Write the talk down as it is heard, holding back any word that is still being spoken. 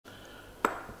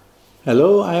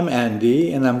Hello, I'm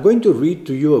Andy and I'm going to read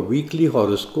to you a weekly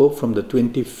horoscope from the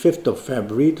 25th of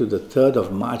February to the 3rd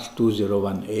of March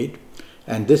 2018,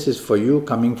 and this is for you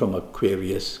coming from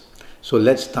Aquarius. So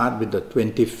let's start with the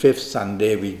 25th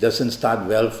Sunday, which doesn't start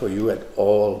well for you at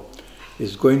all.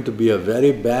 It's going to be a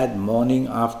very bad morning,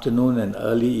 afternoon and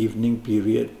early evening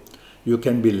period. You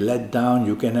can be let down,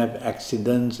 you can have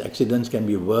accidents. Accidents can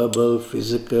be verbal,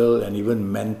 physical and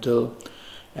even mental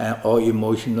or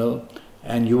emotional.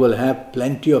 And you will have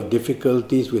plenty of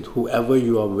difficulties with whoever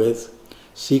you are with.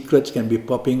 Secrets can be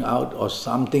popping out, or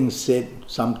something said,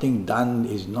 something done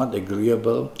is not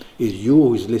agreeable. It's you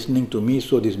who is listening to me,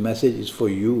 so this message is for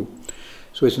you.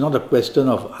 So it's not a question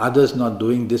of others not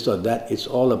doing this or that, it's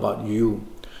all about you.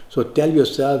 So tell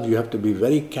yourself you have to be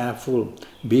very careful.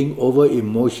 Being over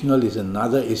emotional is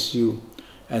another issue.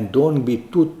 And don't be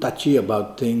too touchy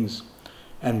about things.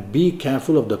 And be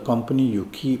careful of the company you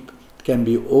keep. Can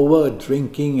be over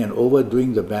drinking and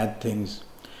overdoing the bad things.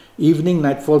 Evening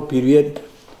nightfall period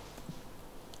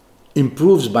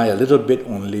improves by a little bit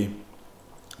only.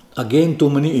 Again,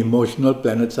 too many emotional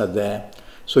planets are there,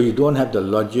 so you don't have the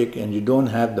logic and you don't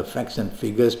have the facts and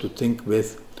figures to think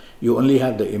with. You only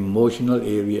have the emotional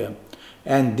area,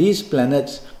 and these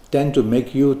planets tend to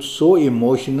make you so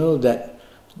emotional that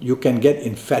you can get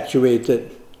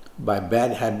infatuated by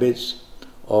bad habits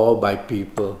or by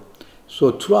people. So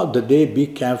throughout the day, be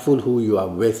careful who you are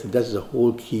with. That's the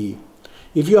whole key.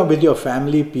 If you are with your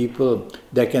family people,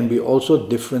 there can be also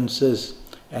differences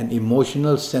and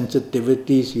emotional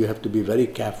sensitivities. You have to be very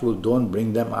careful. Don't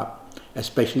bring them up,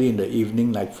 especially in the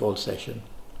evening nightfall session.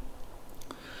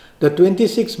 The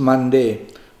 26th Monday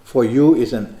for you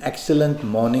is an excellent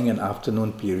morning and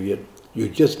afternoon period. You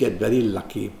just get very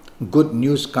lucky. Good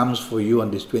news comes for you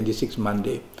on this 26th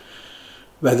Monday,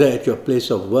 whether at your place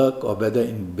of work or whether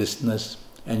in business.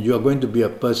 And you are going to be a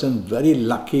person very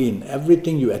lucky in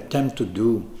everything you attempt to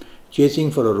do.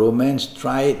 Chasing for a romance,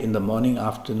 try it in the morning,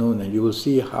 afternoon, and you will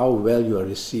see how well you are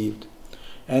received.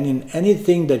 And in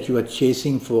anything that you are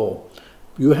chasing for,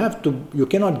 you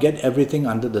cannot get everything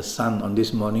under the sun on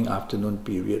this morning, afternoon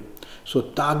period. So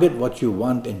target what you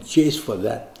want and chase for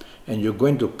that. And you're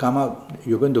going to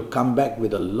come back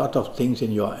with a lot of things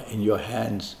in your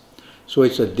hands. So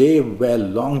it's a day where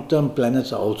long-term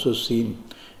planets are also seen,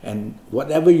 and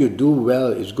whatever you do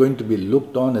well is going to be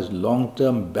looked on as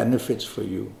long-term benefits for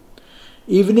you.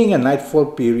 Evening and nightfall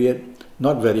period,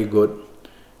 not very good.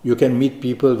 You can meet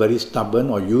people very stubborn,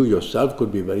 or you yourself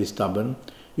could be very stubborn.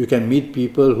 You can meet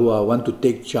people who want to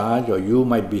take charge, or you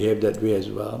might behave that way as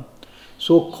well.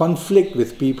 So conflict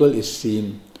with people is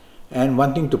seen, and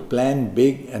wanting to plan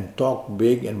big and talk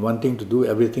big and wanting to do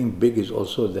everything big is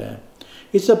also there.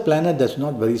 It's a planet that's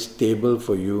not very stable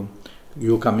for you,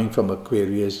 you coming from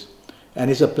Aquarius. And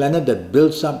it's a planet that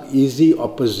builds up easy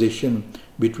opposition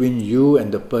between you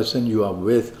and the person you are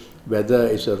with, whether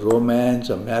it's a romance,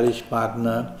 a marriage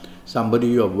partner, somebody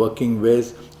you are working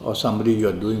with, or somebody you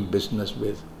are doing business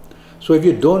with. So if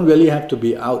you don't really have to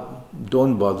be out,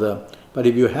 don't bother. But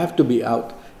if you have to be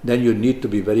out, then you need to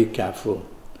be very careful.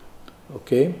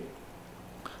 Okay?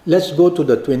 Let's go to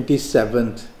the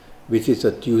 27th, which is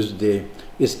a Tuesday.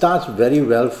 It starts very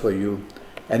well for you,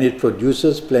 and it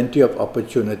produces plenty of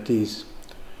opportunities.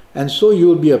 And so you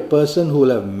will be a person who will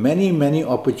have many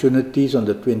opportunities on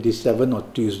the 27th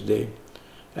or Tuesday.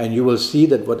 And you will see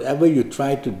that whatever you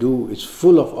try to do is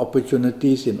full of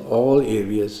opportunities in all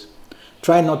areas.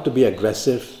 Try not to be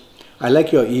aggressive. I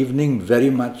like your evening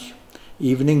very much.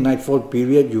 Evening nightfall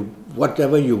period,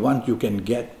 whatever you want you can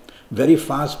get. Very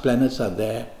fast planets are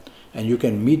there. And you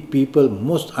can meet people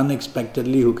most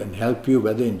unexpectedly who can help you,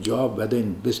 whether in job, whether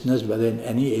in business, whether in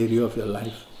any area of your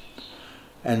life.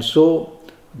 And so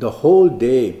the whole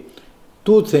day,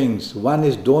 two things. One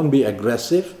is don't be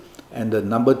aggressive, and the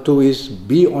number two is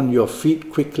be on your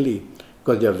feet quickly,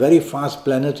 because there are very fast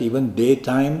planets, even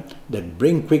daytime, that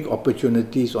bring quick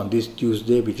opportunities on this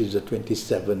Tuesday, which is the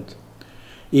 27th.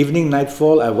 Evening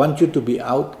nightfall, I want you to be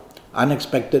out.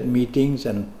 Unexpected meetings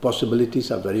and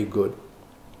possibilities are very good.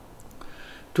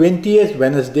 20th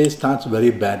Wednesday starts very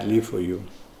badly for you.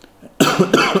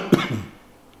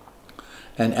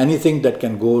 And anything that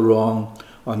can go wrong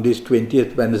on this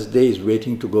 20th Wednesday is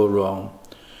waiting to go wrong.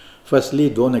 Firstly,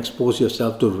 don't expose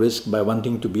yourself to risk by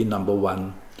wanting to be number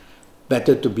one.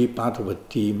 Better to be part of a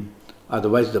team,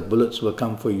 otherwise the bullets will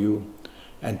come for you.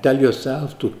 And tell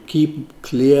yourself to keep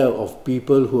clear of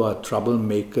people who are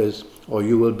troublemakers, or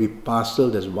you will be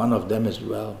parceled as one of them as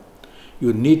well.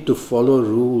 You need to follow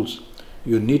rules.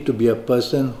 You need to be a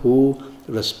person who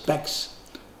respects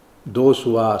those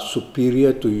who are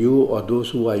superior to you or those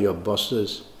who are your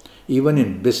bosses. Even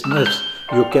in business,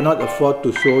 You cannot afford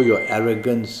to show your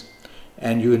arrogance,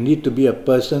 and you need to be a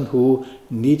person who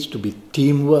needs to be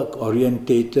teamwork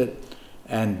orientated,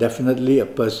 and definitely a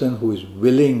person who is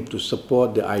willing to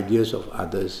support the ideas of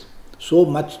others. So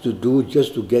much to do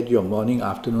just to get your morning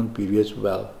afternoon periods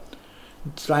well.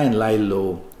 Try and lie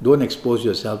low. Don't expose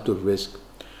yourself to risk.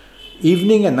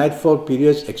 Evening and nightfall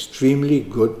periods extremely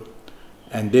good,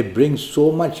 and they bring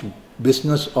so much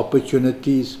business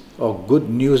opportunities or good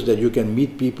news that you can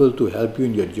meet people to help you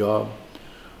in your job,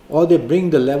 or they bring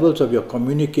the levels of your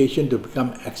communication to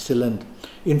become excellent.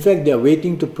 In fact, they are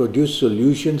waiting to produce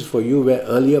solutions for you where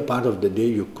earlier part of the day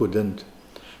you couldn't.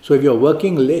 So if you're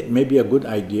working late, maybe a good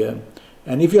idea.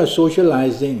 And if you're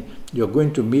socializing, you're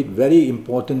going to meet very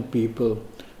important people.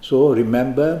 So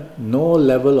remember, no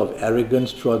level of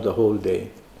arrogance throughout the whole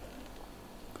day.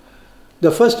 The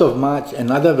 1st of March,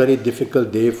 another very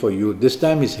difficult day for you. This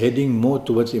time is heading more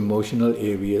towards emotional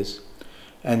areas.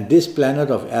 And this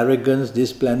planet of arrogance,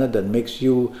 this planet that makes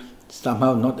you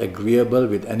somehow not agreeable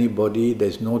with anybody,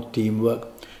 there's no teamwork.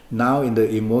 Now in the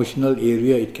emotional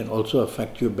area, it can also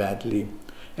affect you badly.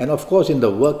 And of course in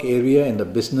the work area and the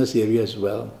business area as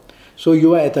well. So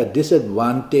you are at a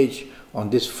disadvantage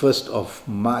on this 1st of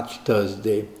March,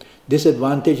 Thursday.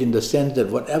 Disadvantage in the sense that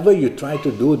whatever you try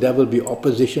to do, there will be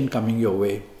opposition coming your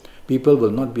way. People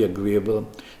will not be agreeable.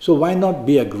 So why not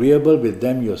be agreeable with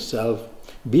them yourself?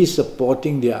 Be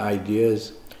supporting their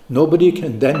ideas. Nobody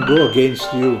can then go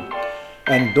against you.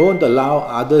 And don't allow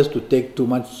others to take too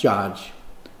much charge.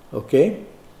 Okay?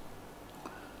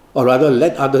 Or rather,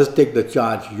 let others take the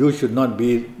charge. You should not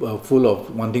be full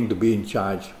of wanting to be in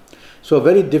charge. So a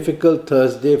very difficult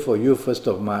Thursday for you, 1st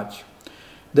of March.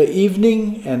 The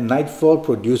evening and nightfall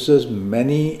produces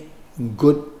many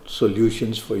good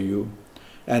solutions for you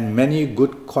and many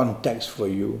good contacts for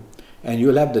you. And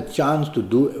you'll have the chance to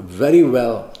do very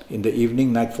well in the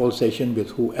evening nightfall session with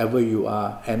whoever you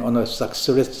are, and on a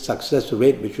success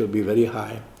rate which will be very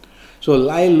high. So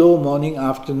lie low morning,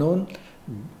 afternoon.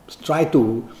 Try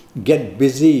to get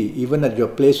busy even at your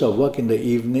place of work in the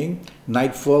evening.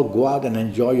 Nightfall, go out and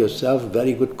enjoy yourself.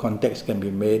 Very good contacts can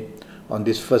be made on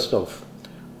this 1st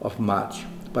of March.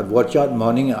 But watch out,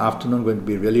 morning and afternoon going to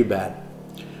be really bad.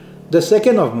 The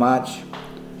 2nd of March,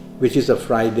 which is a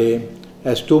Friday,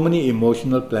 has too many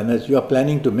emotional planets. You are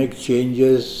planning to make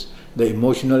changes. The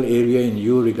emotional area in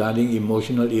you regarding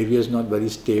emotional area is not very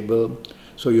stable.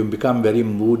 So you become very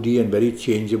moody and very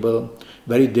changeable.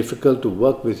 Very difficult to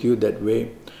work with you that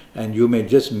way. And you may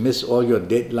just miss all your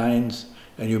deadlines.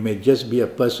 And you may just be a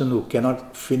person who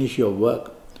cannot finish your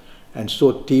work. And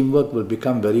so teamwork will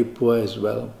become very poor as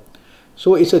well.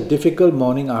 So it's a difficult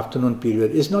morning afternoon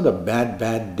period. It's not a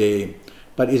bad day,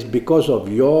 but it's because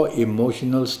of your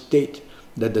emotional state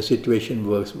that the situation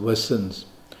worsens.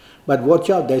 But watch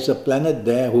out, there's a planet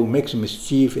there who makes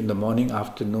mischief in the morning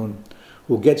afternoon,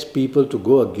 who gets people to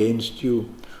go against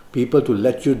you, people to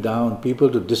let you down, people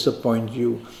to disappoint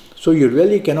you. So you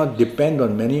really cannot depend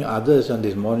on many others on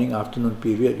this morning afternoon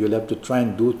period. You'll have to try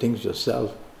and do things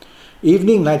yourself.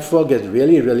 Evening nightfall gets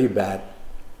really bad.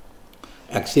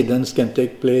 Accidents can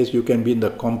take place. You can be in the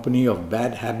company of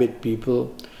bad habit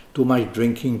people, too much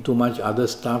drinking, too much other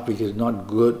stuff which is not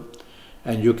good.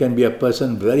 And you can be a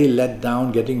person very let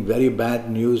down, getting very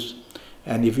bad news.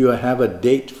 And if you have a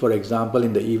date, for example,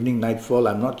 in the evening nightfall,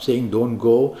 I'm not saying don't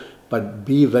go, but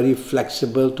be very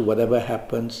flexible to whatever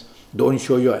happens. Don't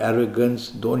show your arrogance,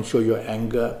 don't show your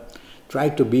anger. Try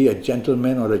to be a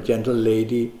gentleman or a gentle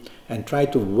lady and try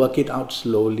to work it out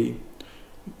slowly.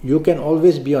 You can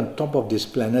always be on top of these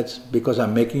planets because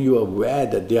I'm making you aware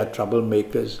that they are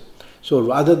troublemakers. So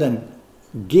rather than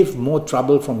give more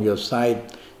trouble from your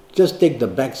side, just take the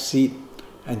back seat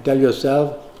and tell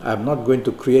yourself, I'm not going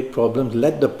to create problems.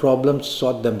 Let the problems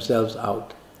sort themselves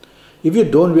out. If you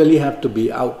don't really have to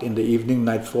be out in the evening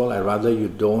nightfall, I'd rather you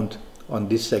don't on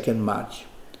this 2nd March,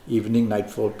 evening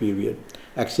nightfall period.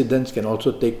 Accidents can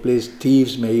also take place.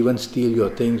 Thieves may even steal your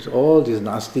things. All these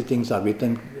nasty things are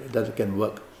written that can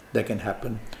work, that can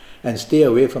happen. And stay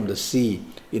away from the sea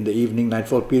in the evening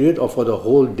nightfall period or for the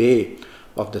whole day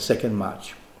of the 2nd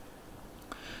March.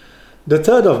 The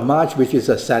 3rd of March, which is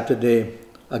a Saturday,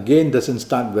 again doesn't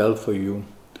start well for you,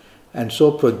 and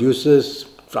so produces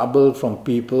trouble from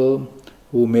people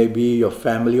who may be your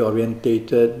family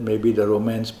orientated, maybe the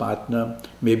romance partner,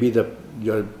 maybe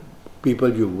your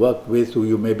people you work with who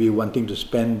you may be wanting to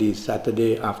spend the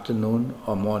Saturday afternoon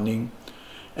or morning.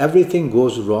 Everything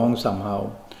goes wrong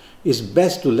somehow. It's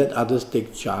best to let others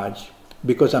take charge,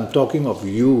 because I'm talking of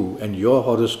you and your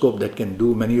horoscope that can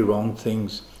do many wrong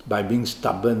things by being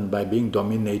stubborn, by being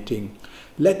dominating.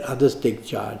 Let others take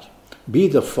charge. be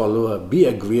the follower, be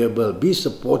agreeable, be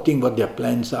supporting what their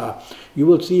plans are. You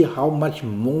will see how much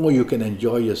more you can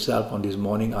enjoy yourself on this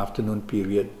morning afternoon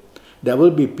period. There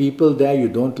will be people there you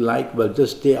don't like, well,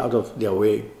 just stay out of their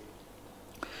way.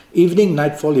 Evening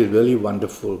nightfall is really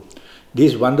wonderful.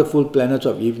 These wonderful planets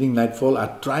of evening nightfall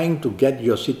are trying to get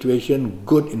your situation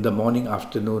good in the morning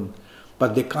afternoon.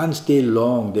 But they can't stay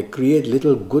long. They create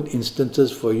little good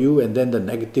instances for you, and then the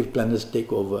negative planets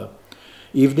take over.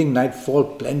 Evening nightfall,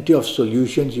 plenty of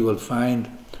solutions you will find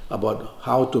about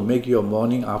how to make your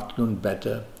morning afternoon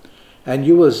better. And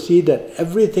you will see that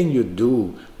everything you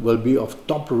do will be of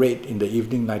top rate in the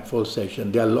evening nightfall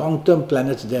session. There are long-term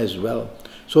planets there as well.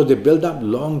 So they build up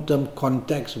long-term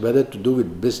contacts, whether to do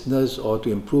with business or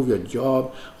to improve your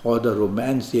job or the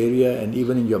romance area and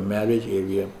even in your marriage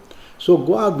area. So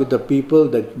go out with the people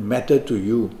that matter to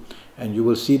you, and you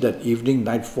will see that evening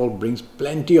nightfall brings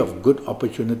plenty of good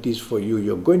opportunities for you.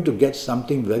 You're going to get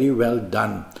something very well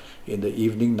done in the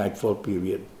evening nightfall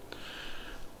period.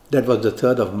 That was the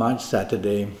 3rd of March,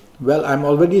 Saturday. Well, I'm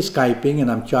already Skyping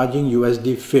and I'm charging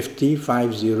USD 50 for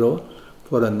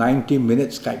a 90-minute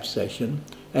Skype session.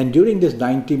 And during this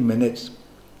 90 minutes,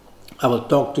 I will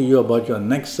talk to you about your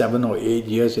next 7 or 8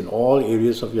 years in all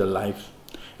areas of your life.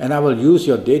 And I will use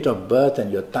your date of birth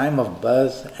and your time of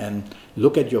birth and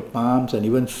look at your palms and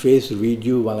even face read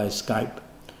you while I Skype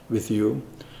with you.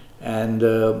 And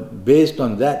based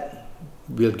on that,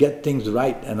 we'll get things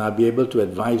right, and I'll be able to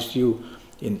advise you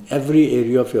in every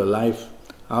area of your life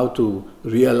how to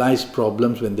realize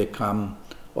problems when they come,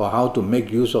 or how to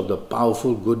make use of the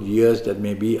powerful good years that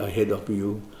may be ahead of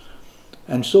you.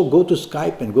 And so go to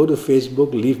Skype and go to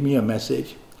Facebook, leave me a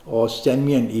message or send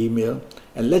me an email,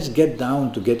 and let's get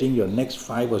down to getting your next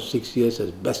 5 or 6 years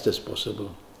as best as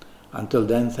possible. Until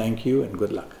then, thank you and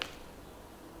good luck.